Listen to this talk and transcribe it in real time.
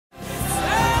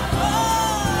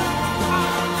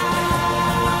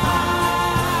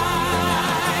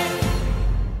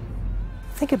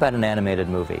think about an animated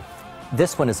movie.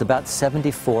 This one is about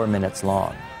 74 minutes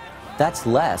long. That's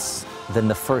less than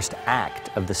the first act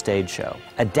of the stage show.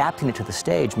 Adapting it to the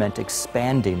stage meant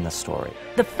expanding the story.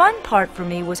 The fun part for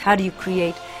me was, how do you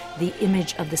create the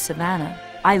image of the savannah?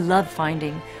 I love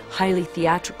finding highly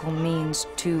theatrical means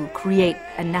to create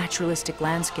a naturalistic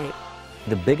landscape.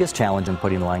 The biggest challenge in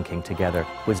putting Lion King together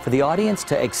was for the audience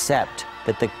to accept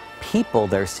that the people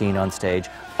they're seeing on stage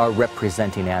are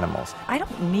representing animals. I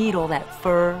don't need all that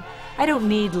fur. I don't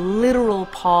need literal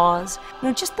paws. You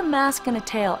know, just the mask and a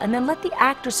tail, and then let the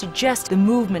actor suggest the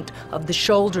movement of the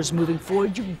shoulders moving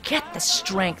forward. You get the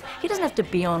strength. He doesn't have to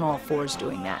be on all fours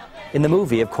doing that. In the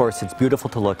movie, of course, it's beautiful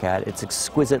to look at, it's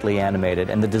exquisitely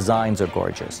animated, and the designs are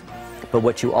gorgeous. But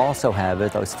what you also have are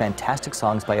those fantastic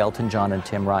songs by Elton, Johnn, and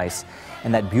Tim Rice,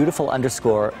 and that beautiful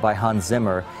underscore by Hans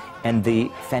Zimmer, and the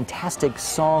fantastic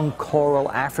song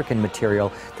choral African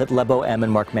material that Lebo M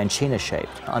and Mark Mancina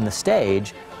shaped. On the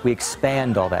stage, we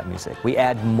expand all that music. We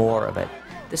add more of it.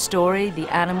 The story, the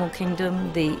animal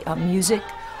kingdom, the music,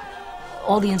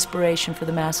 all the inspiration for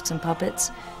the masks and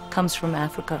puppets comes from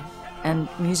Africa, and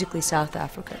musically South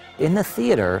Africa. In the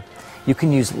theater, you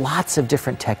can use lots of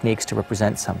different techniques to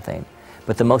represent something,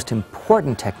 but the most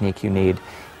important technique you need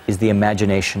is the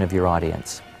imagination of your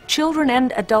audience. Children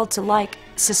and adults alike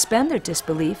suspend their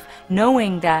disbelief,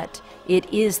 knowing that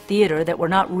it is theater, that we're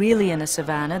not really in a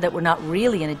savannah, that we're not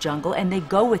really in a jungle, and they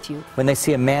go with you. When they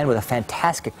see a man with a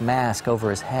fantastic mask over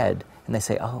his head, and they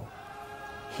say, oh,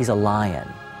 he's a lion,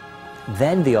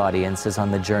 then the audience is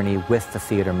on the journey with the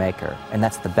theater maker, and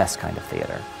that's the best kind of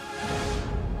theater.